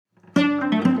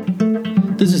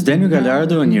This is Daniel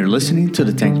Gallardo, and you're listening to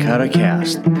the Tenkara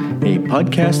Cast, a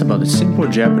podcast about the simple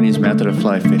Japanese method of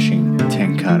fly fishing,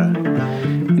 Tenkara.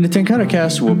 In the Tenkara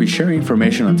Cast, we'll be sharing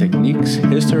information on techniques,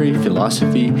 history,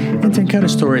 philosophy, and Tenkara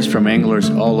stories from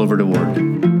anglers all over the world.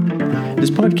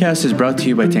 This podcast is brought to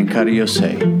you by Tenkara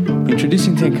Yosei,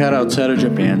 introducing Tenkara outside of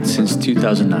Japan since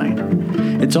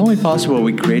 2009. It's only possible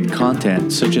we create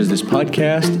content such as this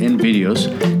podcast and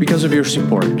videos because of your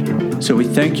support. So we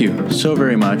thank you so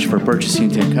very much for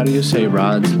purchasing Tenkara Yosei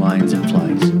rods, lines, and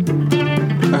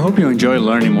flies. I hope you enjoy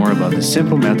learning more about the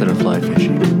simple method of fly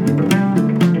fishing.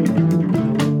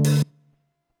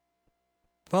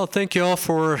 Well, thank you all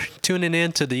for tuning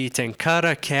in to the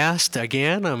Tenkara Cast.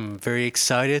 Again, I'm very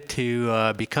excited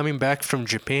to be coming back from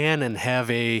Japan and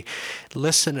have a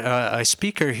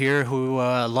speaker here who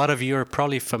a lot of you are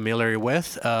probably familiar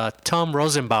with, Tom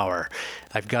Rosenbauer.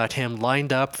 I've got him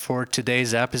lined up for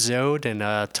today's episode, and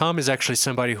Tom is actually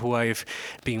somebody who I've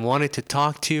been wanting to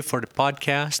talk to for the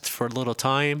podcast for a little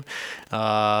time,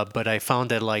 but I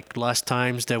found that like last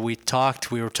times that we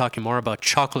talked, we were talking more about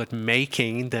chocolate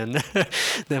making than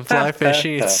fly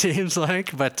fishing, it seems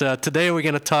like. But today we're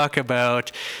going to talk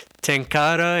about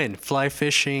Tenkara and fly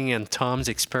fishing and Tom's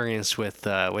experience with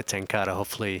Tenkara.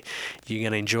 Hopefully you're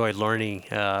going to enjoy learning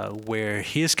where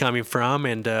he's coming from.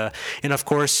 And of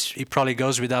course, it probably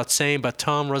goes without saying, but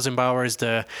Tom Rosenbauer is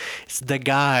the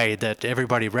guy that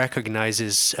everybody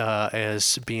recognizes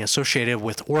as being associated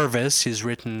with Orvis. He's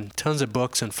written tons of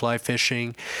books on fly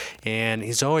fishing, and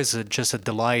he's always just a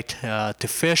delight to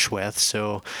fish with.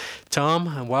 So,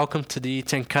 Tom, welcome to the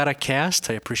Tenkara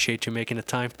Cast. I appreciate you making the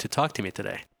time to talk to me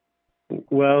today.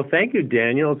 Well, thank you,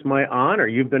 Daniel. It's my honor.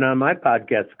 You've been on my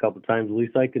podcast a couple of times. The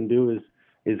least I can do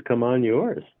is come on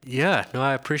yours. Yeah, no,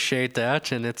 I appreciate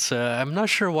that, and it's I'm not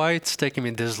sure why it's taking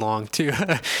me this long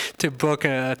to to book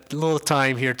a little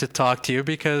time here to talk to you,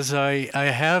 because I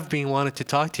have been wanting to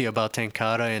talk to you about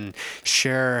Tenkara and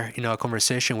share a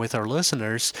conversation with our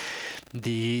listeners.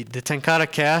 The Tenkara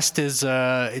Cast is it's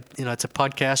a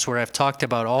podcast where I've talked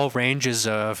about all ranges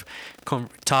of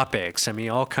topics. I mean,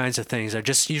 all kinds of things. I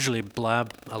just usually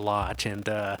blab a lot, and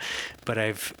but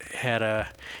I've had a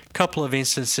couple of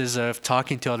instances of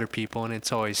talking to other people, and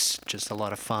it's always just a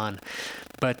lot of fun.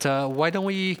 But why don't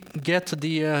we get to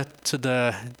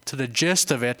the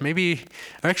gist of it? Maybe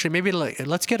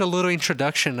let's get a little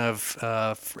introduction of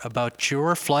about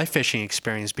your fly fishing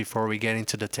experience before we get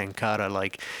into the Tenkara.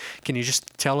 Like, can you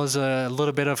just tell us a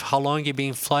little bit of how long you've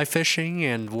been fly fishing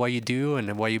and what you do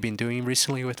and what you've been doing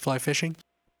recently with fly fishing?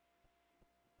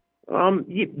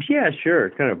 Yeah, sure.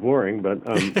 It's kind of boring, but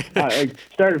I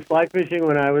started fly fishing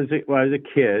when I was a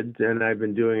kid, and I've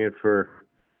been doing it for.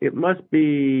 It must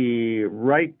be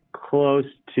right close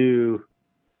to,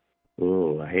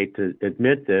 I hate to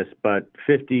admit this, but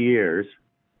 50 years.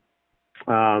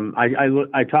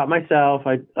 I taught myself.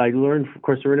 I learned, of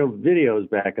course, there were no videos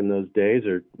back in those days,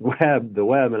 or the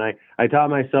web, and I taught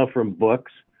myself from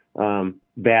books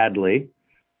badly.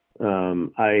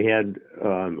 I had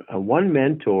one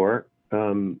mentor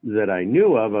that I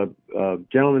knew of, a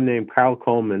gentleman named Carl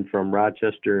Coleman from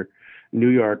Rochester, New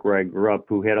York, where I grew up,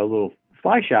 who had a little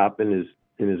fly shop in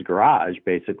his garage,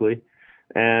 basically,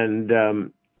 and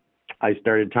I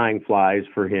started tying flies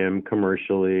for him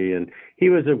commercially, and he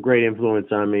was a great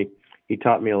influence on me. He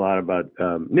taught me a lot about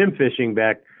nymph fishing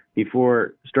back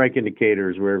before strike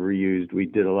indicators were ever used. We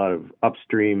did a lot of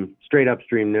straight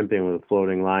upstream nymphing with a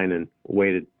floating line and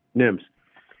weighted nymphs.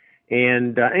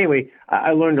 And anyway,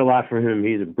 I learned a lot from him.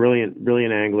 He's a brilliant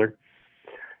angler.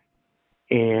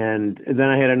 And then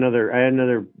I had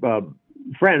another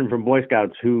friend from Boy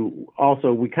Scouts who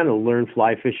also, we kind of learned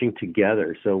fly fishing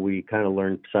together. So we kind of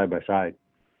learned side by side.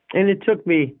 And it took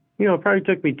me, it probably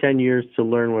took me 10 years to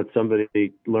learn what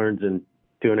somebody learns in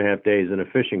 2.5 days in a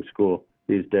fishing school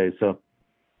these days. So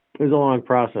it was a long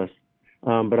process.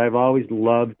 But I've always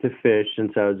loved to fish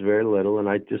since I was very little, and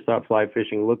I just thought fly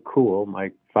fishing looked cool.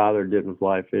 My father didn't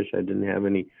fly fish. I didn't have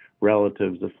any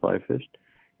relatives that fly fished.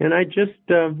 And I just,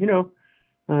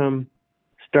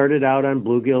 started out on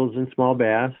bluegills and small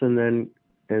bass, and then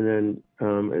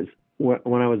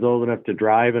when I was old enough to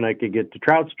drive and I could get to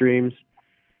trout streams,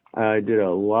 I did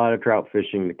a lot of trout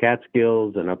fishing, the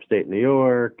Catskills and upstate New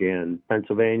York and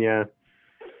Pennsylvania.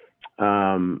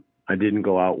 I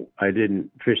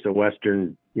didn't fish the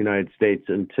western United States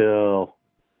until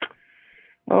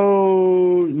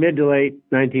mid to late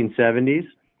 1970s.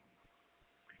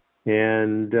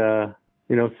 And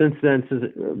since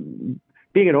then,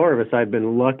 being at Orvis, I've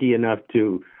been lucky enough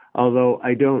to, although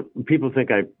people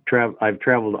think I've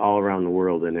traveled all around the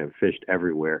world and have fished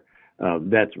everywhere.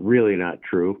 That's really not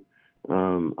true.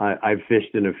 I've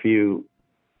fished in a few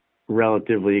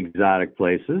relatively exotic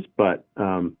places. But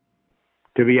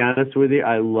to be honest with you,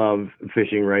 I love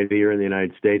fishing right here in the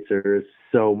United States. There's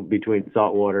so between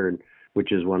saltwater,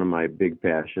 which is one of my big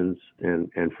passions,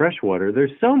 and freshwater,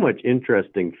 there's so much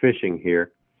interesting fishing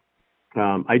here.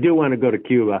 I do want to go to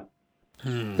Cuba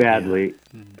badly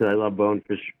because I love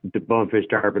bonefish,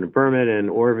 tarpon, and permit. And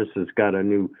Orvis has got a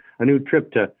new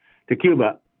trip to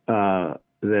Cuba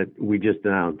that we just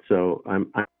announced. So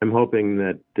I'm hoping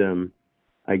that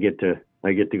I get to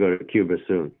go to Cuba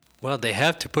soon. Well, they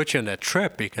have to put you on that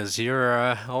trip because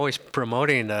you're always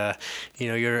promoting,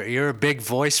 you're a big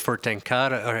voice for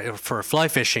tenkara, or for fly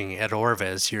fishing at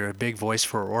Orvis. You're a big voice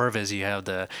for Orvis. You have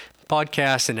the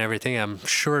podcast and everything. I'm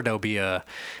sure there'll be a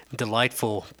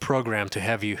delightful program to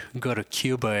have you go to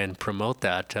Cuba and promote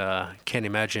that. Can't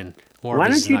imagine. Why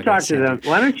don't you talk to them?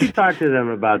 Why don't you talk to them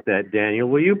about that, Daniel?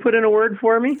 Will you put in a word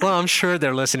for me? Well, I'm sure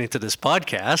they're listening to this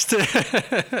podcast.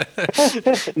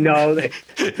 No, they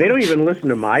don't even listen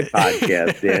to my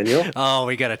podcast, Daniel. Oh,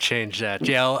 we got to change that.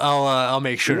 Yeah, I'll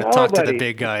make sure to talk to the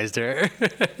big guys there.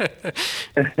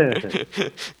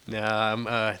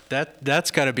 No,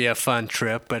 that's got to be a fun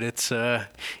trip, but it's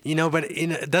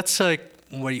that's like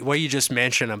what you just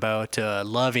mentioned about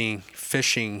loving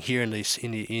fishing here in the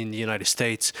United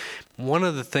States. One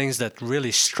of the things that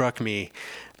really struck me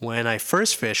when I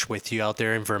first fished with you out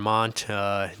there in Vermont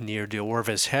near the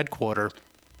Orvis headquarters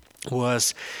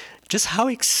was just how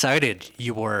excited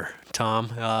you were, Tom,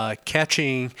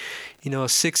 catching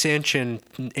 6-inch and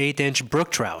 8-inch brook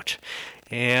trout.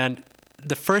 And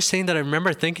the first thing that I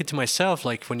remember thinking to myself,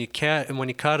 like when you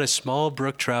caught a small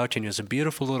brook trout and it was a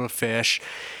beautiful little fish,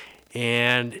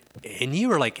 and you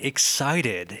were like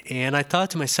excited, and I thought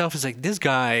to myself, it's like, this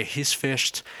guy, he's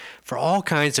fished for all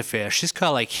kinds of fish. He's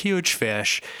caught like huge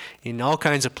fish in all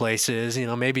kinds of places.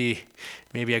 Maybe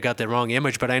I got the wrong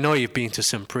image, but I know you've been to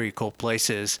some pretty cool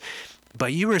places.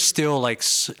 But you were still like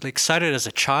excited as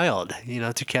a child,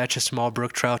 to catch a small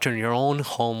brook trout in your own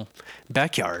home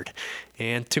backyard.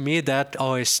 And to me, that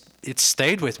always, it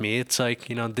stayed with me. It's like,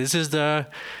 this is the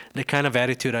kind of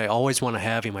attitude I always want to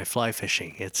have in my fly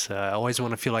fishing. It's I always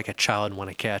want to feel like a child when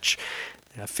I catch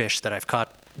a fish that I've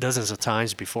caught dozens of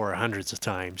times before, or hundreds of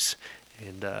times.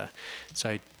 And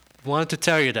so I wanted to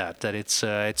tell you that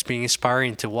it's been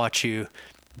inspiring to watch you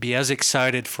be as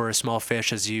excited for a small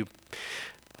fish as you.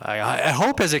 I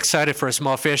hope as excited for a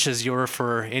small fish as you were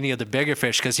for any of the bigger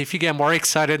fish, because if you get more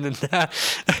excited than that,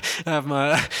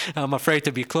 I'm afraid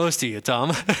to be close to you,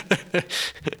 Tom.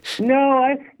 No,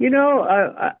 I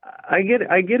get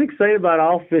excited about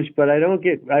all fish, but I don't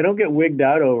get wigged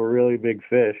out over really big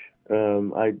fish.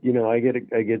 I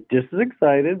get just as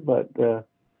excited, but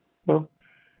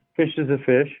fish is a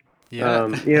fish. Yeah.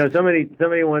 Somebody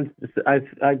once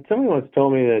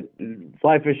told me that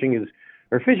fly fishing is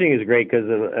great because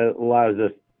it allows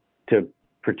us to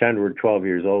pretend we're 12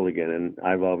 years old again, and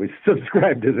I've always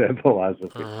subscribed to that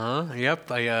philosophy.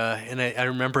 Yep. I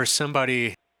remember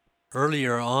somebody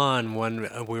earlier on when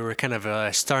we were kind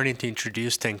of starting to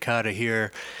introduce tenkara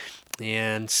here,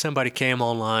 and somebody came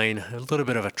online, a little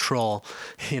bit of a troll,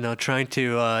 trying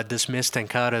to dismiss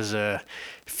tenkara as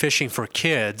fishing for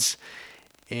kids.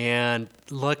 And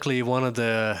luckily,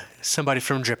 somebody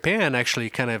from Japan actually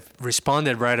kind of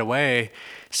responded right away,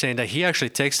 saying that he actually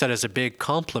takes that as a big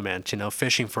compliment,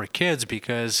 fishing for kids,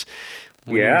 because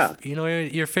when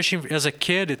you're fishing as a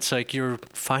kid, it's like you're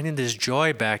finding this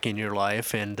joy back in your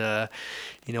life. And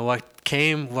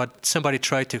what somebody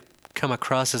tried to come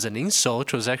across as an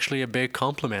insult was actually a big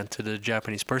compliment to the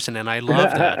Japanese person, and I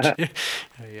love that.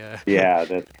 Yeah,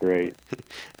 that's great.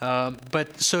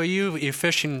 But so you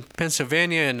fish in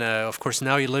Pennsylvania, and of course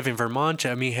now you live in Vermont.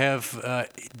 I mean,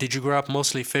 did you grow up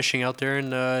mostly fishing out there in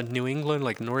New England,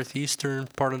 like northeastern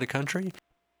part of the country?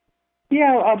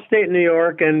 Yeah, upstate New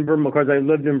York and Vermont. Of course, I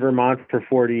lived in Vermont for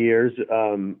 40 years.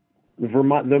 The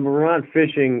Vermont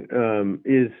fishing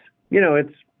is,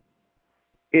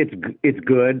 it's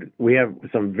good. We have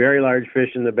some very large fish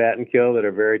in the Batten Kill that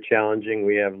are very challenging.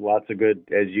 We have lots of good,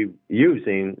 as you've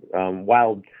seen,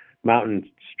 wild mountain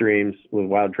streams with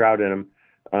wild trout in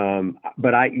them.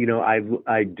 But I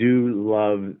do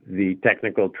love the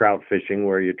technical trout fishing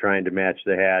where you're trying to match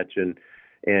the hatch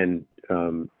and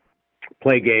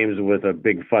play games with a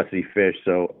big fussy fish.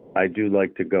 So I do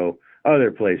like to go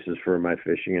other places for my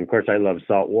fishing. And of course, I love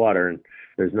salt water, and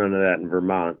there's none of that in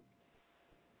Vermont,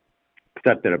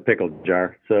 except in a pickle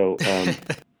jar. So,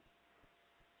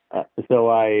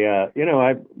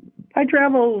 I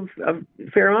travel a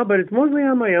fair amount, but it's mostly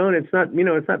on my own. It's not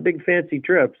big fancy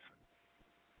trips.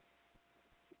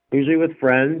 Usually with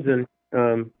friends, and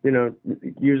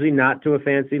usually not to a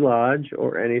fancy lodge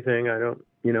or anything. I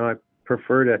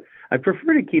prefer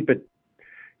to keep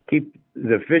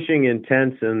the fishing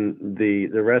intense and the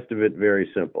rest of it very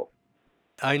simple.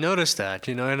 I noticed that,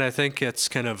 and I think it's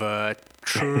kind of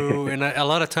true. And a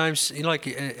lot of times, I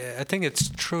think it's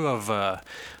true of a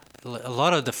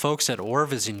lot of the folks at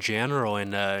Orvis in general.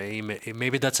 And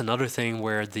maybe that's another thing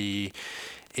where the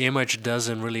image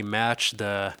doesn't really match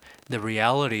the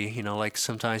reality. Like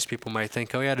sometimes people might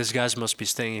think, oh yeah, these guys must be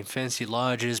staying in fancy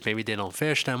lodges, maybe they don't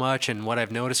fish that much. And what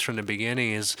I've noticed from the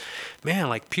beginning is, man,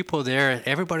 like people there,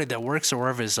 everybody that works at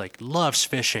Orvis like loves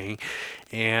fishing,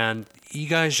 and you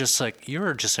guys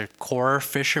you're just a core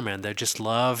fisherman that just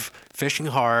love fishing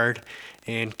hard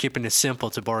and keeping it simple,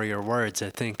 to borrow your words. I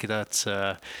think that's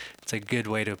it's a good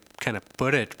way to kind of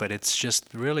put it, but it's just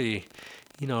really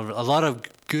a lot of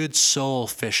good soul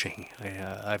fishing.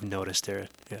 I've noticed there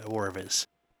at Orvis.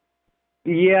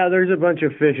 Yeah, there's a bunch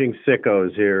of fishing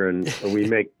sickos here, and we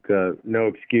make no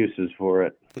excuses for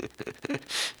it.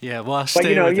 Yeah, well, but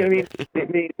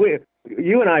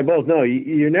you and I both know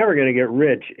you're never going to get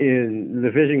rich in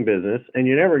the fishing business, and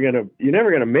you're never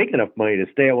gonna make enough money to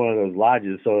stay at one of those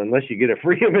lodges. So unless you get a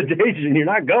free invitation, you're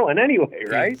not going anyway,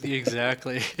 right?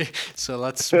 Exactly. So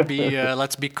let's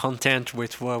be content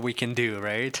with what we can do,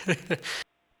 right?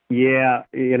 Yeah,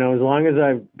 as long as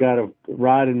I've got a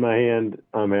rod in my hand,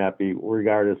 I'm happy,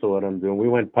 regardless of what I'm doing. We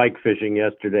went pike fishing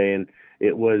yesterday, and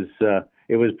it was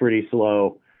pretty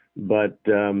slow, but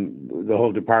the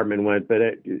whole department went. But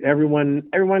everyone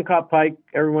caught pike.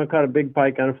 Everyone caught a big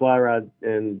pike on a fly rod,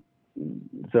 and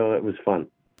so it was fun.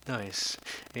 Nice.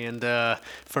 And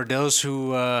for those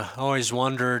who always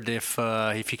wondered if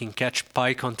you can catch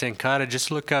pike on tenkara,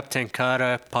 just look up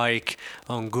tenkara pike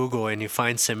on Google and you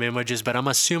find some images. But I'm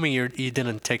assuming you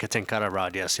didn't take a tenkara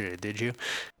rod yesterday, did you?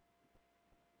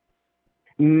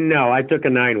 No, I took a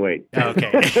 9-weight.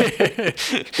 Okay.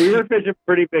 We were fishing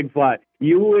pretty big fly.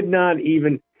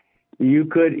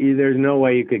 There's no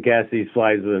way you could cast these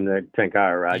flies with a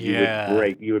tenkara rod.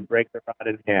 Yeah. You would break the rod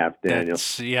in half, Daniel.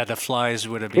 The flies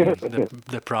would have been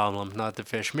the problem, not the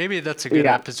fish. Maybe that's a good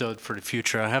episode for the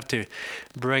future. I have to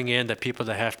bring in the people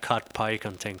that have caught pike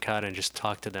on tenkara and just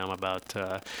talk to them about.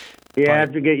 You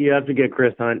have to get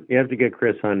Chris Hunt. You have to get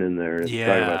Chris Hunt in there. Yeah,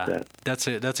 sorry about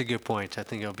that. That's a good point. I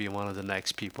think I'll be one of the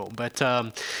next people. But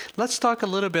let's talk a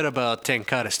little bit about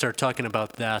tenkara. Start talking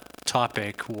about that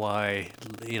topic. Why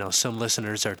some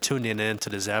listeners are tuning in to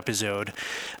this episode.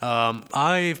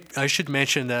 I should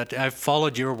mention that I've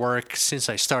followed your work since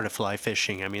I started fly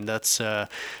fishing. I mean, that's I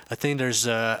think there's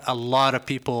a lot of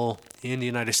people in the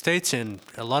United States and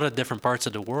a lot of different parts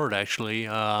of the world, actually,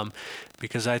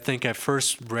 because I think I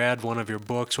first read one of your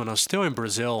books when I was still in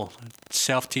Brazil,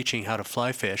 Self-Teaching How to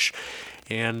Fly Fish.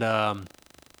 And a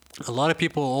lot of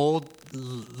people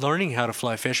learning how to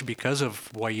fly fish because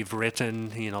of what you've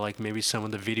written, like maybe some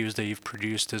of the videos that you've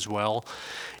produced as well.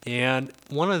 And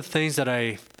one of the things that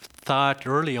I thought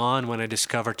early on when I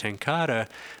discovered tenkara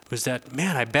was that,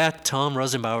 man, I bet Tom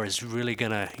Rosenbauer is really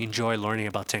going to enjoy learning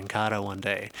about tenkara one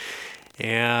day.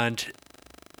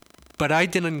 But I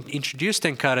didn't introduce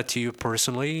tenkara to you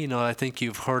personally. I think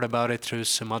you've heard about it through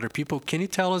some other people. Can you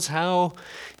tell us how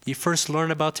you first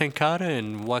learned about tenkara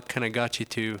and what kind of got you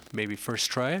to maybe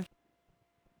first try it?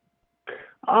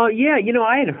 Yeah,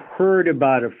 I had heard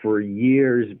about it for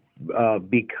years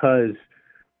because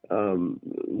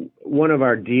one of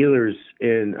our dealer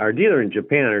in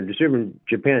Japan, our distributor in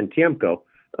Japan, Tiemco,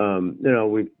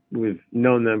 we've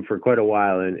known them for quite a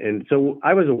while, and so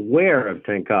I was aware of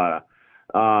tenkara,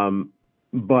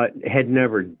 but had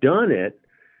never done it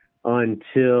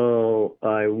until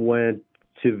I went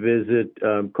to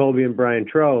visit Colby and Brian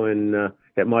Troe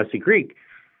at Mossy Creek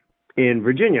in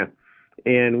Virginia.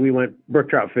 And we went brook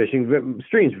trout fishing.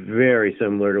 Streams very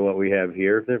similar to what we have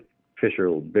here. The fish are a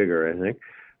little bigger, I think.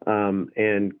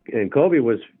 And Colby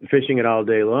was fishing it all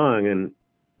day long, and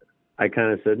I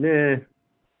kind of said, nah,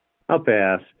 I'll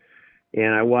pass.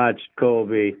 And I watched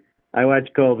Colby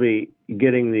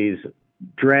getting these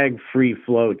drag-free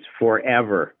floats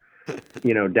forever,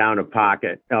 down a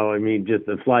pocket. Oh, I mean, just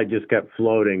the fly just kept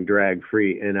floating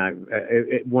drag-free. And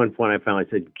at one point I finally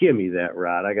said, give me that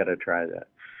rod. I got to try that.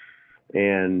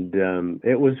 And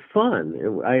it was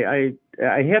fun. I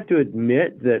have to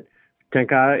admit that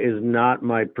tenkara is not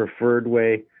my preferred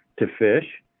way to fish,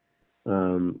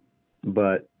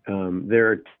 but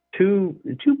there are two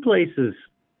places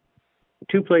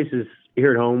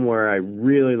here at home where I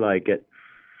really like it.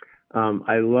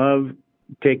 I love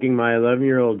taking my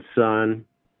 11-year-old son.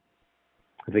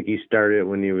 I think he started it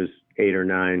when he was 8 or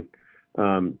 9.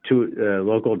 To a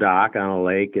local dock on a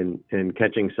lake and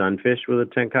catching sunfish with a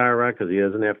tenkara rod, because he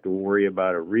doesn't have to worry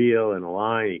about a reel and a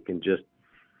line. He can just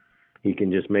He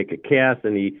can just make a cast,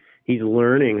 and he's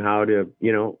learning how to,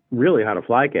 really how to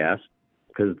fly cast,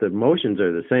 because the motions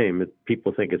are the same.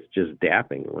 People think it's just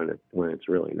dapping when it's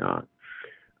really not.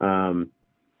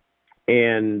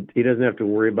 And he doesn't have to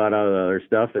worry about all the other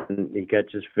stuff. And he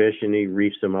catches fish and he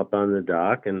reefs them up on the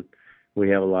dock, and we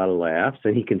have a lot of laughs.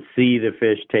 And he can see the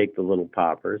fish take the little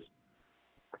poppers.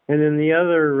 And then the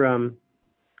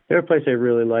other place I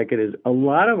really like it is a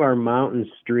lot of our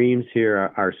mountain streams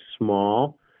here are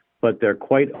small, but they're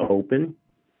quite open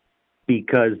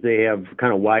because they have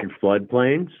kind of wide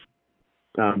floodplains,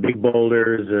 big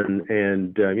boulders,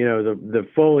 and the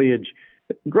foliage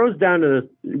grows down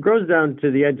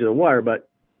to the edge of the water, but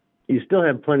you still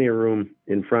have plenty of room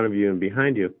in front of you and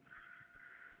behind you.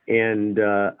 And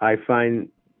I find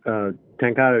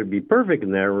Tenkara to be perfect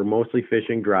in there. We're mostly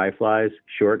fishing dry flies,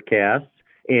 short casts,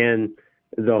 and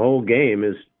the whole game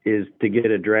is to get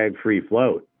a drag-free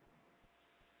float.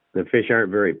 The fish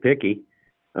aren't very picky.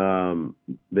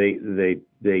 They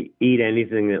eat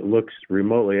anything that looks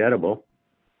remotely edible,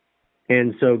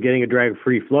 and so getting a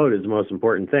drag-free float is the most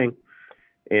important thing.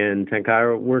 And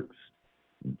Tenkara works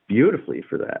beautifully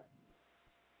for that.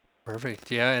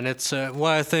 Perfect. Yeah, and it's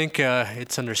I think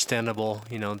it's understandable,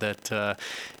 that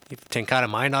Tenkara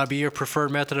might not be your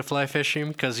preferred method of fly fishing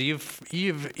because you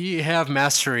have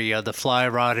mastery of the fly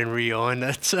rod and reel, and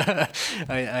that's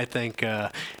I think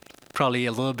probably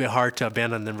a little bit hard to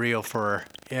abandon the reel for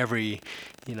every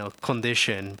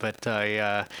condition. But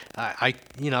I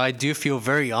do feel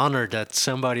very honored that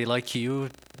somebody like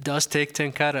you does take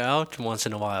Tenkara out once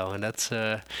in a while, and that's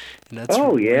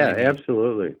oh yeah, really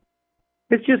absolutely.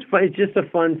 It's just a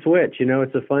fun switch,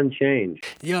 it's a fun change.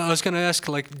 Yeah, I was gonna ask,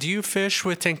 do you fish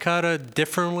with Tenkara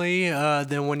differently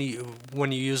than when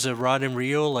you use a rod and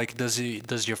reel? Like, does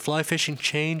your fly fishing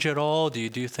change at all? Do you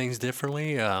do things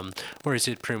differently, or is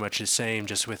it pretty much the same,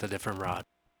 just with a different rod?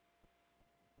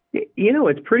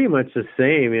 It's pretty much the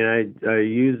same. I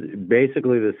use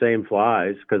basically the same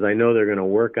flies because I know they're going to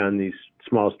work on these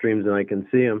small streams and I can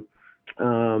see them.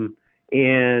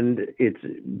 And it's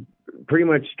pretty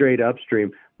much straight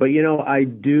upstream. But I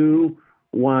do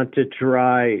want to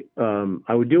try.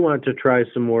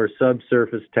 Some more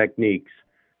subsurface techniques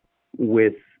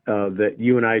with that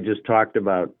you and I just talked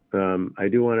about. I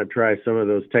do want to try some of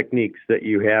those techniques that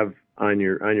you have on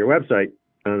your website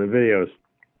on the videos,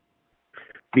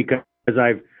 because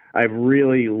I've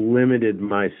really limited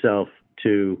myself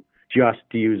to just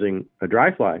using a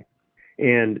dry fly.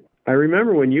 And I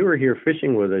remember when you were here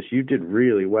fishing with us, you did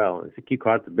really well. I think you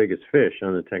caught the biggest fish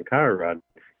on the Tenkara rod,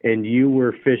 and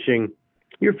you're fishing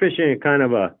a kind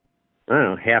of a, I don't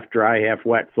know, half dry, half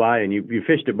wet fly, and you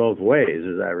fished it both ways,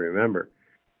 as I remember.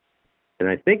 And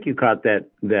I think you caught that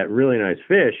really nice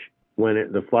fish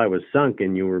when the fly was sunk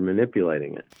and you were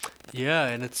manipulating it. Yeah,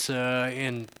 and it's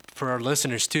and for our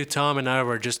listeners too, Tom and I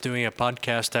were just doing a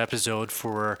podcast episode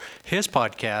for his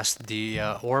podcast, the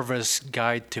Orvis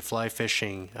Guide to Fly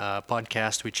Fishing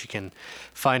podcast, which you can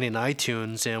find in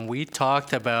iTunes. And we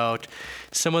talked about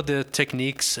some of the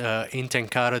techniques in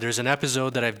Tenkara. There's an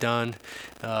episode that I've done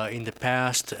in the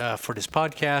past for this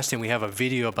podcast, and we have a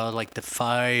video about the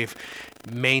 5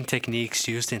 main techniques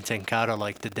used in Tenkara,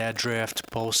 like the dead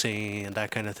drift, pulsing, and that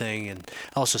kind of thing, and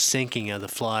also sinking of the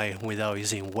fly without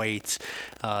using weights.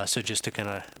 So just to kind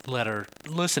of let our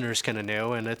listeners kind of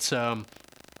know. And it's and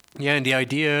the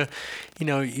idea,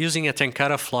 using a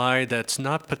Tenkara fly that's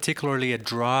not particularly a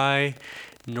dry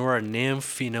nor a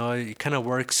nymph, it kind of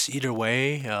works either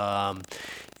way.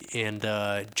 And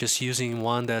just using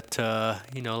one that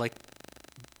kind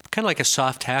of like a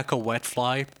soft hackle wet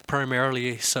fly,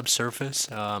 primarily subsurface.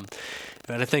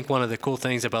 But I think one of the cool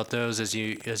things about those, as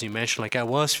you mentioned, I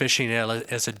was fishing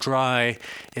as a dry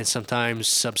and sometimes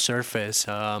subsurface.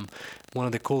 One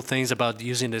of the cool things about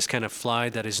using this kind of fly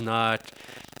that is not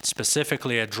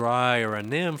specifically a dry or a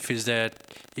nymph is that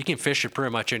you can fish it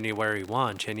pretty much anywhere you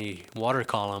want, any water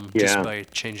column, just by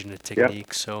changing the technique.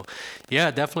 Yep. So,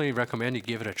 definitely recommend you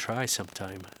give it a try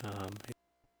sometime.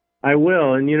 I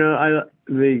will, and the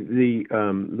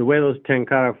way those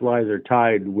Tenkara flies are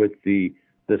tied with the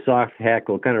soft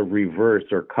hackle kind of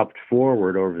reversed or cupped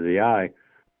forward over the eye,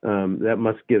 that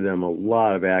must give them a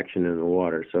lot of action in the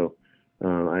water. So,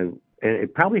 and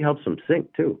it probably helps them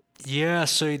sink too. Yeah,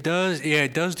 so it does. Yeah,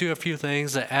 it does do a few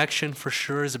things. The action for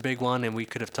sure is a big one, and we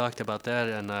could have talked about that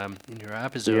in your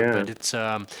episode. Yeah. But it's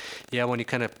yeah, when you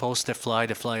kind of post the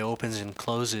fly opens and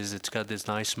closes. It's got this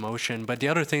nice motion. But the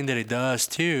other thing that it does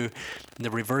too, the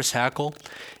reverse hackle,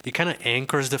 it kind of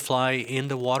anchors the fly in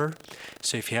the water.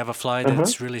 So if you have a fly Uh-huh.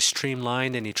 that's really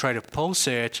streamlined and you try to pulse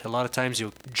it, a lot of times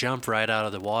you'll jump right out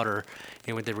of the water.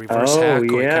 And with the reverse Oh,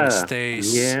 hackle, it kind of yeah.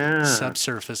 stays Yeah.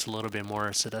 subsurface a little bit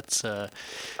more. So that's I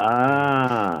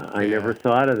never yeah.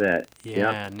 thought of that. Yep.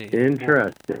 Yeah, and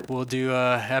Interesting. we'll do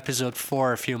episode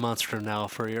 4 a few months from now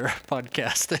for your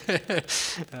podcast.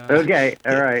 Okay.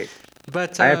 All right.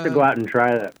 But I have to go out and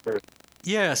try that first.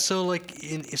 yeah, so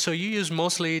so you use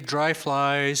mostly dry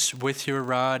flies with your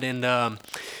rod, and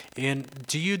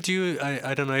do you do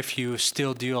I don't know if you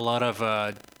still do a lot of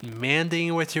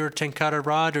manding with your tenkara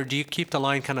rod, or do you keep the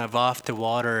line kind of off the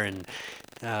water and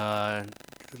uh,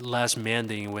 less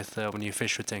manding with when you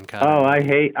fish with tenkara? Oh, I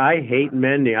hate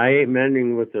mending. I hate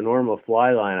mending with the normal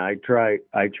fly line. I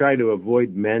try to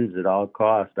avoid mends at all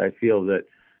costs. I feel that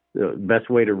the best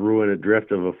way to ruin a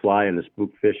drift of a fly and a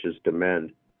spook fish is to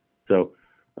mend. So,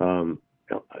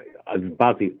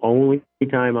 about the only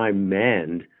time I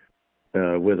mend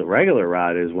with a regular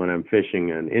rod is when I'm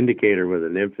fishing an indicator with a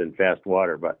nymph in fast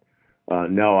water. But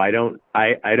no, I don't.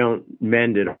 I don't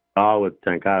mend it all with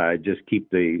tenkara. I just keep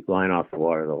the line off the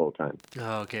water the whole time.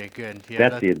 Oh, okay, good. Yeah,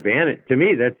 That's the advantage. To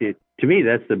me,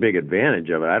 that's the big advantage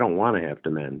of it. I don't want to have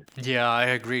to mend. yeah, I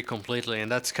agree completely,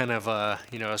 and that's kind of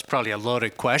it's probably a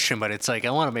loaded question, but it's like I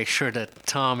want to make sure that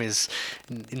Tom is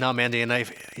not Mandy and I.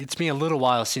 It's been a little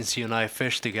while since you and I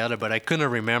fished together, but I couldn't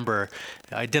remember.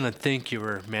 I didn't think you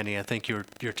were Mandy. I think your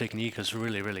technique was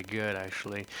really really good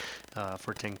actually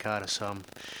for tenkara. So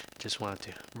just wanted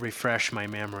to refresh my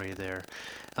memory there.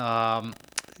 Um,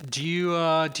 do you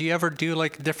ever do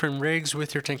like different rigs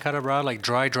with your tenkara rod, like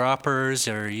dry droppers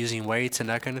or using weights and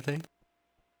that kind of thing?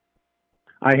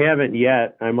 I haven't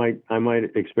yet. I might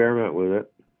experiment with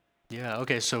it. Yeah,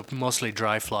 okay, so mostly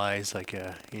dry flies, like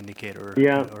a indicator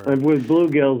Yeah, or and with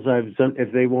bluegills,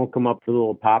 if they won't come up to the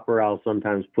little popper, I'll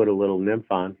sometimes put a little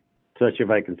nymph on, especially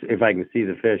if I can see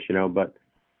the fish, But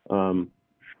um,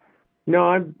 no,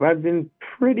 I've been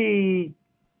pretty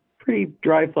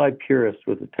dry fly purist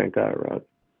with the tenkara rod.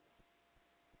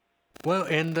 well,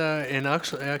 and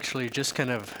actually just kind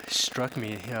of struck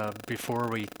me before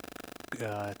we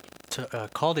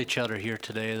called each other here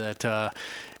today that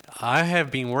I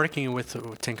have been working with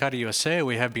Tenkara USA.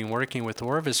 We have been working with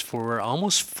Orvis for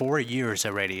almost 4 years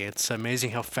already. It's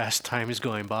amazing how fast time is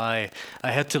going by.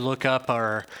 I had to look up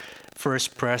our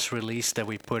first press release that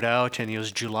we put out, and it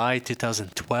was July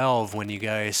 2012 when you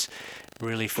guys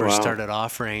really first Wow. started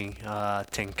offering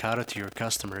Tenkara to your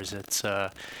customers. It's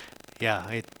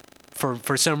yeah,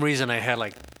 for some reason I had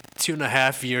like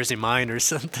 2.5 years in mind or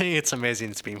something. It's amazing.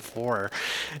 It's been 4.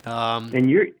 And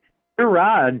your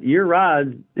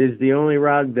rod is the only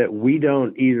rod that we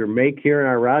don't either make here in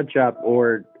our rod shop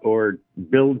or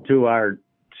build to our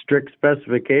strict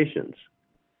specifications.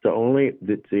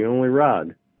 It's the only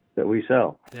rod that we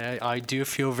sell. Yeah, I do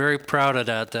feel very proud of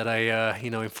that. That I,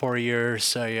 in 4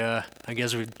 years, I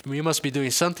guess we must be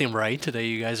doing something right. Today,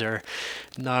 you guys are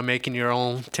not making your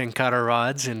own tenkara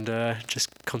rods and just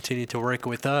continue to work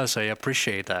with us. I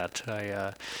appreciate that.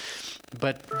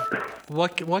 But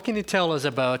what can you tell us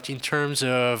about in terms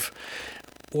of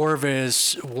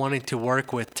Orvis wanting to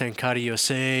work with Tenkara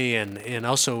USA and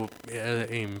also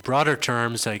in broader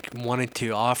terms, like wanting to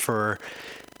offer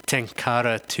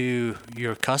Tenkara to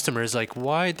your customers? Like,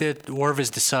 why did Orvis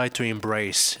decide to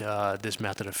embrace this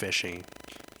method of fishing,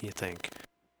 you think?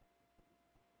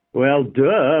 Well,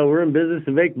 duh, we're in business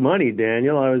to make money,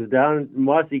 Daniel. I was down in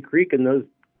Mossy Creek and those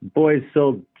boys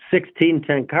sold 16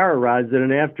 tenkara rods in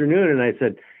an afternoon,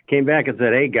 and came back and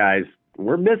said, "Hey guys,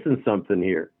 we're missing something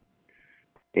here."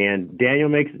 And Daniel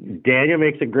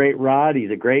makes a great rod.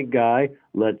 He's a great guy.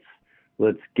 Let's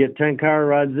get tenkara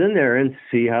rods in there and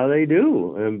see how they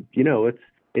do.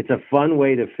 It's a fun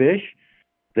way to fish.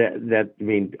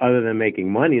 Other than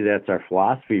making money, that's our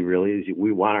philosophy. Really, is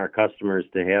we want our customers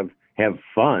to have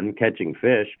fun catching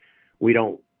fish. We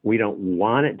don't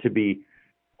want it to be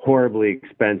horribly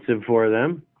expensive for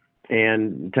them.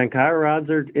 And tenkara rods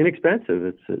are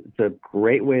inexpensive. It's a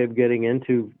great way of getting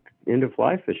into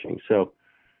fly fishing. So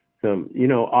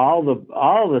all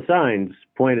the signs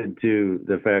pointed to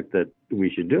the fact that we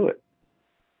should do it.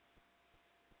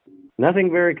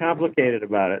 Nothing very complicated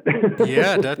about it.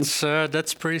 Yeah,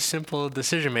 that's pretty simple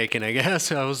decision making, I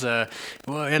guess. I was well,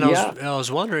 and Yeah. I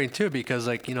was wondering too because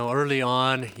like early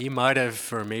on you might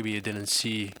have, or maybe you didn't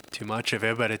see too much of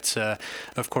it, but it's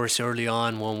of course early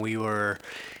on when we were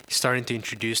starting to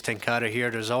introduce Tenkara here,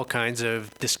 there's all kinds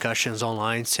of discussions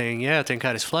online saying, yeah,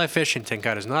 Tenkara is fly fishing,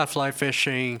 Tenkara is not fly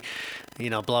fishing,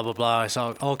 blah blah blah. It's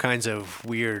all kinds of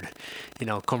weird,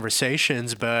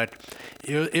 conversations, but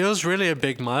it was really a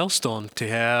big milestone to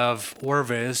have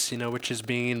Orvis, which has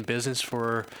been in business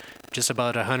for just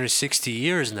about 160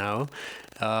 years now.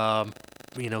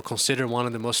 Considered one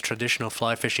of the most traditional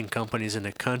fly fishing companies in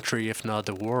the country, if not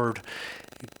the world,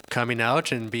 coming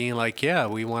out and being like, yeah,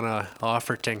 we want to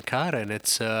offer Tenkara. And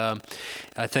it's,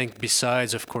 I think,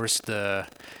 besides, of course, the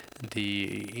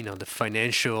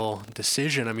financial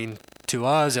decision. I mean, to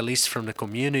us, at least from the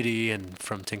community and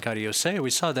from Tenkara USA, we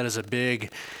saw that as a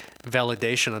big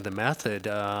validation of the method.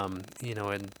 And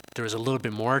there was a little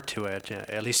bit more to it,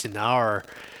 at least in our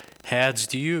heads.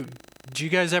 Do you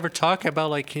guys ever talk about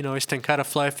like, is Tenkara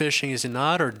fly fishing, is it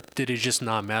not, or did it just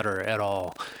not matter at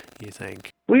all, you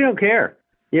think? We don't care.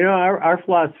 Our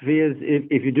philosophy is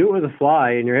if you do it with a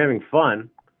fly and you're having fun,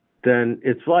 then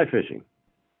it's fly fishing.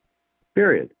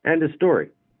 Period. End of story.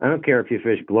 I don't care if you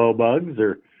fish glow bugs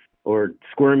or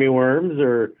squirmy worms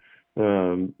or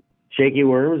shaky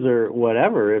worms or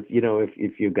whatever. If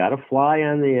you've got a fly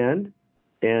on the end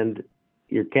and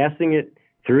you're casting it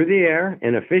through the air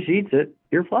and a fish eats it,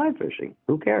 you're fly fishing.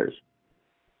 Who cares?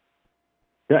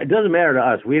 It doesn't matter to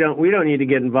us. We don't need to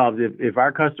get involved. If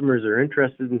our customers are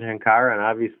interested in Tenkara, and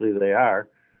obviously they are,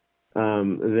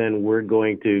 then we're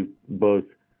going to both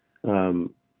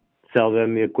sell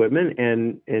them the equipment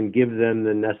and give them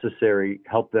the necessary,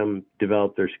 help them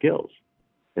develop their skills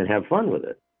and have fun with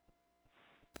it.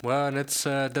 Well, and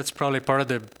that's probably part of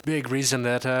the big reason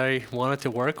that I wanted to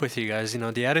work with you guys.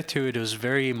 The attitude was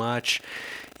very much,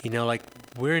 like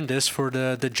we're in this for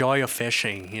the joy of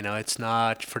fishing. It's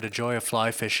not for the joy of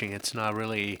fly fishing. It's not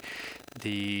really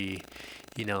the,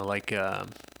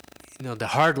 the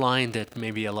hard line that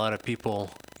maybe a lot of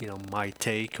people, might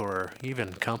take, or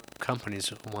even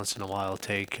companies once in a while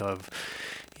take of,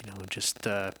 just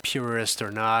purist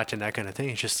or not and that kind of thing.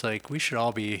 It's just like we should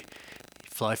all be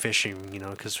fly fishing,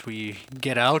 because we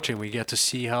get out and we get to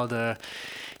see how the,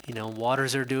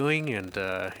 waters are doing. And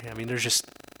I mean, there's just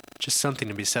something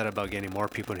to be said about getting more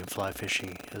people in fly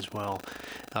fishing as well.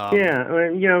 Yeah, I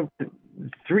mean,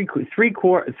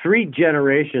 three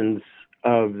generations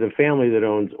of the family that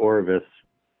owns Orvis,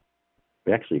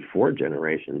 actually 4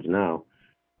 generations now,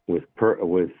 with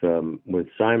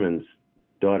Simon's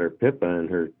daughter Pippa and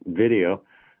her video.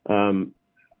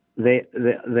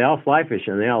 They all fly fish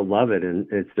and they all love it, and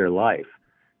it's their life.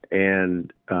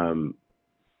 And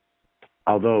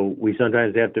although we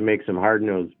sometimes have to make some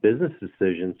hard-nosed business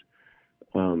decisions,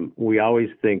 we always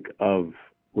think of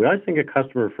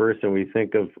customer first, and we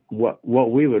think of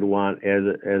what we would want as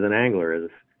an angler,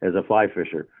 as a fly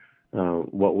fisher,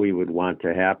 what we would want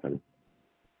to happen.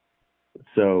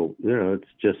 So it's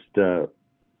just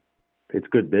it's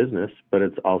good business, but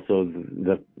it's also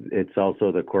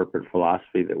the corporate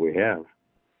philosophy that we have.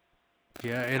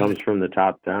 Yeah, it comes from the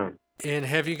top down. And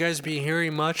have you guys been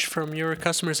hearing much from your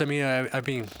customers? I mean, I've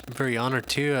been very honored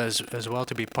too, as well,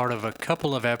 to be part of a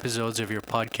couple of episodes of your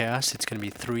podcast. It's going to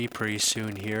be 3 pretty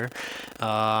soon here.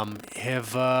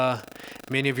 Have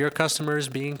many of your customers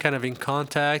been kind of in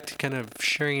contact, kind of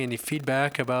sharing any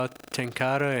feedback about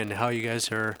Tenkara and how you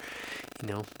guys are,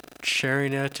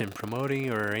 sharing it and promoting,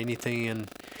 or anything in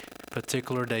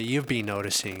particular that you've been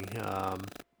noticing?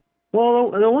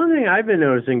 Well, the one thing I've been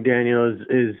noticing, Daniel,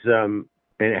 is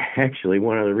and actually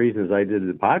one of the reasons I did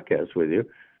the podcast with you,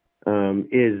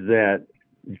 is that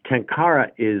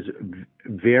Tenkara is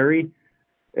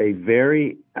a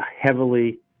very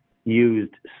heavily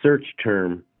used search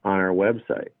term on our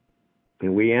website,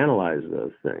 and we analyze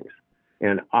those things.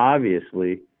 And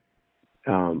obviously,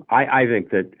 I think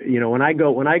that when I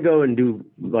go and do,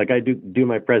 like, I do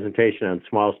my presentation on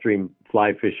small stream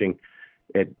fly fishing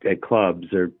at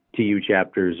clubs or TU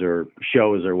chapters or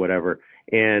shows or whatever,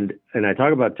 and I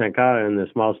talk about Tenkara in the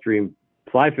small stream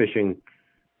fly fishing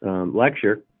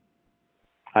lecture,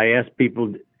 I ask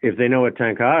people if they know what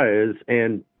Tenkara is,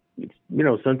 and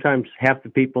sometimes half the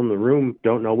people in the room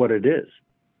don't know what it is.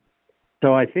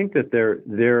 So I think that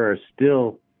there are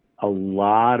still a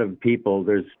lot of people.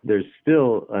 There's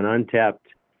still an untapped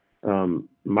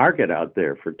market out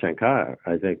there for Tenkara.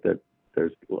 I think that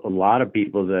there's a lot of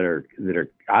people that are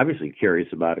obviously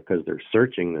curious about it because they're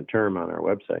searching the term on our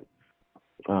website.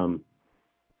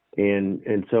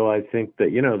 And so I think that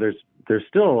there's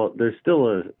still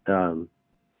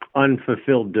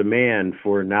unfulfilled demand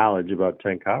for knowledge about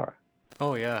tenkara.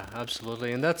 Oh yeah,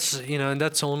 absolutely. And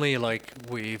that's only like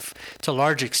to a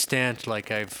large extent,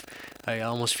 like I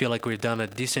almost feel like we've done a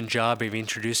decent job of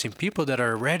introducing people that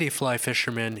are already fly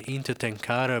fishermen into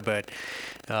tenkara. But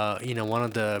one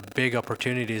of the big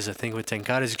opportunities I think with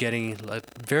tenkara is getting a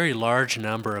very large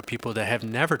number of people that have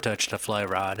never touched a fly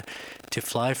rod to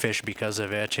fly fish because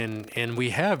of it, and we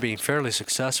have been fairly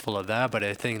successful at that. But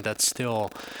I think that's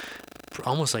still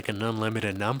almost like an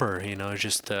unlimited number,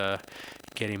 just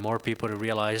getting more people to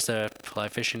realize that fly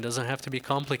fishing doesn't have to be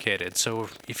complicated. So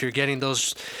if you're getting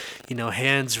those,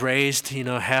 hands raised,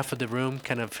 half of the room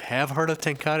kind of have heard of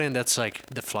tenkara, and that's like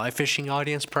the fly fishing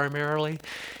audience primarily.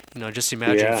 Just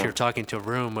imagine if you're talking to a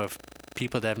room of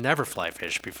people that have never fly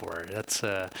fished before. That's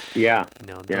those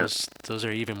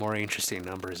are even more interesting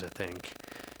numbers, I think.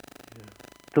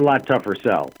 It's a lot tougher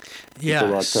sell.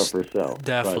 Yeah, it's a lot tougher sell.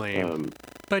 Definitely.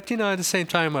 But at the same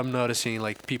time, I'm noticing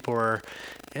like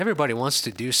everybody wants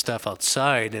to do stuff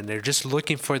outside, and they're just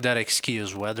looking for that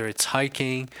excuse, whether it's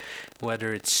hiking,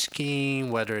 whether it's skiing,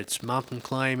 whether it's mountain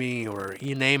climbing, or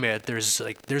you name it. There's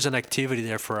an activity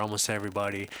there for almost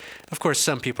everybody. Of course,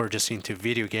 some people are just into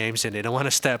video games and they don't want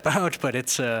to step out, but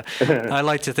it's I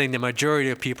like to think the majority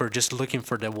of people are just looking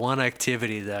for the one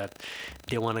activity that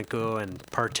they want to go and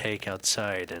partake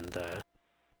outside. And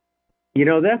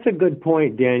that's a good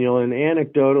point, Daniel. And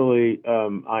anecdotally,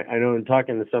 I know in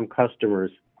talking to some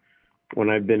customers when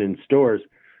I've been in stores,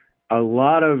 a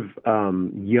lot of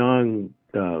young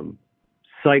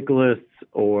cyclists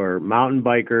or mountain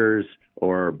bikers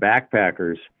or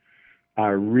backpackers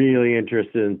are really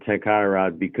interested in tenkara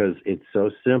rod because it's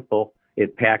so simple.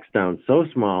 It packs down so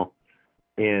small,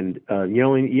 and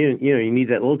you need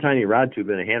that little tiny rod tube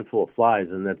and a handful of flies,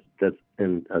 and that's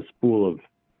and a spool of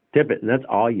tippet, and that's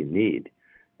all you need.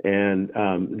 And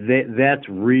that's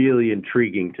really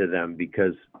intriguing to them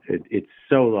because it's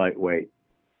so lightweight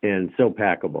and so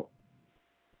packable.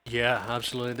 Yeah,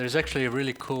 absolutely. There's actually a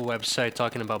really cool website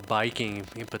talking about biking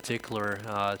in particular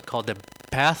called the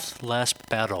Path Less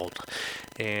Pedaled.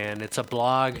 And it's a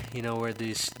blog, where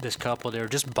this couple, they're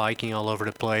just biking all over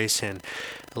the place and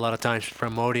a lot of times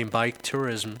promoting bike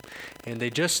tourism. And they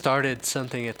just started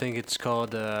something, I think it's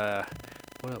called,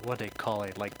 what they call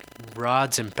it, like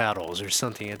rods and paddles or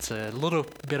something. It's a little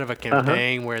bit of a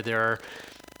campaign where they're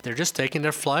just taking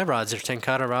their fly rods, their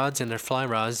tenkara rods and their fly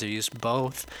rods. They use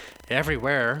both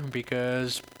everywhere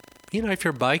because, if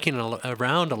you're biking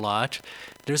around a lot,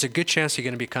 there's a good chance you're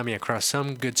going to be coming across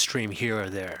some good stream here or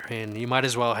there. And you might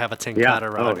as well have a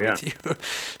tenkara rod with you.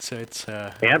 So it's...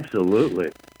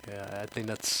 Absolutely. Yeah, I think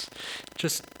that's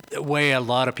just the way a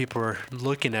lot of people are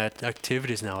looking at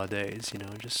activities nowadays,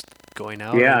 just going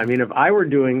out. Yeah, if I were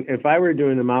doing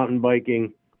the mountain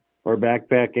biking or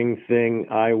backpacking thing,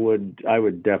 I would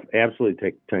absolutely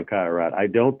take tenkara rod. I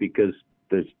don't because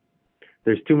there's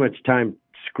too much time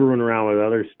screwing around with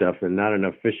other stuff and not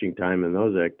enough fishing time in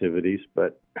those activities.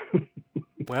 But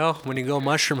well, when you go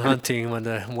mushroom hunting, when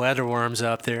the weather warms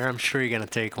up there, I'm sure you're gonna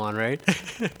take one, right?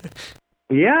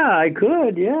 Yeah, I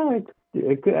could. Yeah,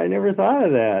 I never thought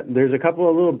of that. There's a couple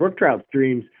of little brook trout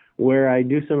streams where I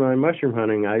do some of my mushroom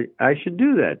hunting. I should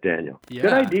do that, Daniel. Yeah.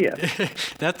 Good idea.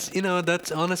 That's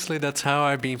how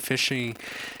I've been fishing,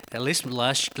 at least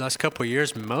last couple of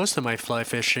years. Most of my fly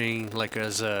fishing, like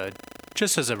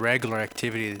just as a regular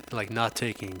activity, like not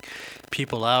taking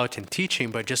people out and teaching,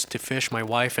 but just to fish, my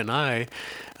wife and I,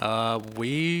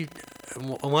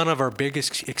 one of our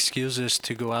biggest excuses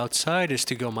to go outside is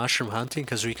to go mushroom hunting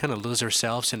because we kind of lose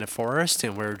ourselves in the forest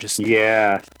and we're just...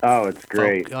 Yeah. Oh, it's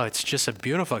great. It's just a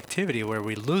beautiful activity where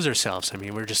we lose ourselves.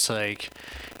 We're just like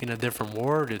in a different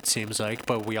world, it seems like,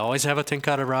 but we always have a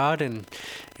tenkara rod and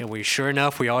we, sure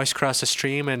enough, we always cross a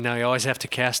stream and now you always have to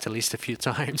cast at least a few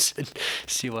times and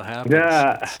see what happens.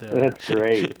 Yeah, that's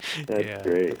great. That's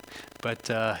great. But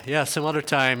some other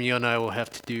time you and I will have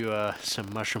to do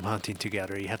some mushroom hunting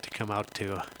together. You have to come out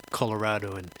to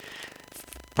Colorado and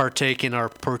partake in our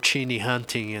porcini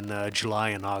hunting in July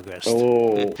and August.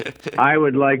 Oh, I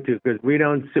would like to because we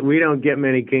don't get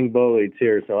many king boletes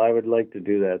here, so I would like to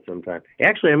do that sometime.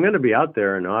 Actually, I'm going to be out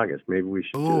there in August. Maybe we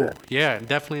should do that. Yeah,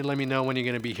 definitely let me know when you're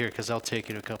going to be here because I'll take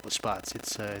you to a couple of spots.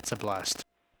 It's a blast.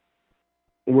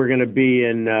 We're going to be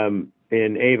in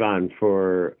Avon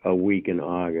for a week in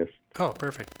August. Oh,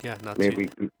 perfect. Yeah, maybe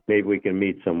we can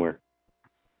meet somewhere.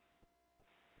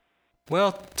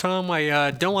 Well, Tom,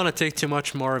 I don't want to take too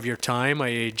much more of your time.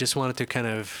 I just wanted to kind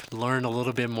of learn a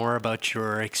little bit more about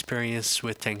your experience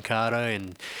with Tenkara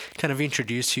and kind of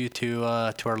introduce you to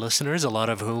our listeners, a lot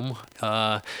of whom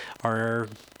are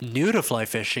new to fly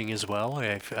fishing as well.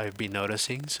 I've been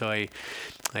noticing. So I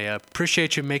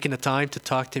appreciate you making the time to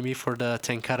talk to me for the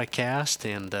Tenkara cast,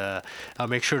 and I'll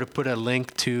make sure to put a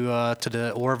link to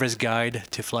the Orvis Guide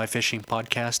to Fly Fishing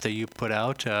podcast that you put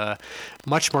out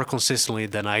much more consistently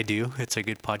than I do. It's a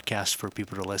good podcast for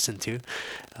people to listen to,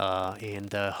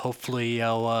 and hopefully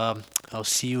I'll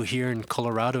see you here in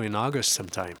Colorado in August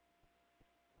sometime.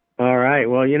 All right.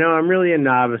 Well, I'm really a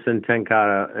novice in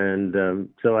Tenkara, and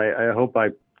so I hope I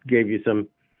gave you some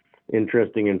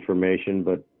interesting information,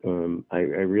 but I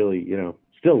really,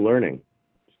 still learning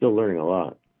a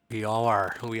lot. We all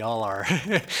are.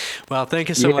 Well, thank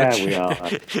you so much. Yeah, we all are.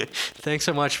 Thanks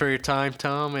so much for your time,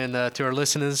 Tom, and to our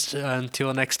listeners,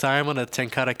 until next time on the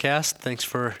Tenkara Cast, thanks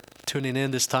for tuning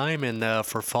in this time and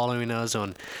for following us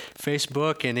on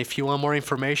Facebook. And if you want more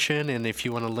information and if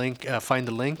you want to find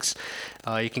the links,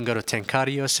 you can go to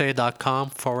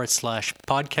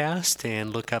tenkarausa.com/podcast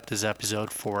and look up this episode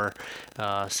for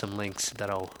some links that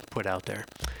I'll put out there.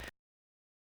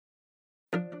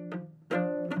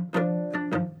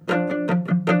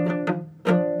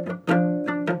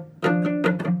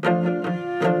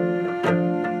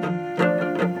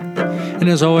 And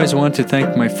as always, I want to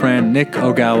thank my friend Nick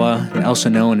Ogawa, also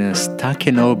known as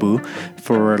Takenobu,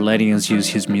 for letting us use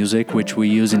his music, which we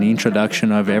use in the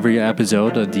introduction of every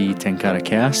episode of the Tenkara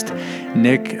Cast.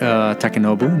 Nick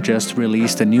Takenobu just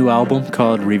released a new album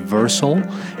called Reversal,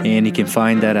 and you can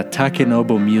find that at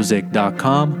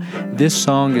takenobumusic.com. This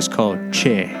song is called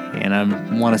Che, and I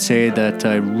want to say that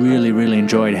I really, really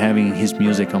enjoyed having his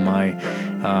music on my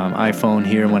iPhone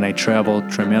here when I travel.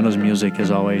 Tremendous music as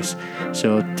always.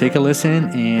 So take a listen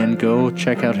and go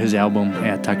check out his album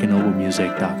at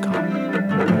takenobumusic.com.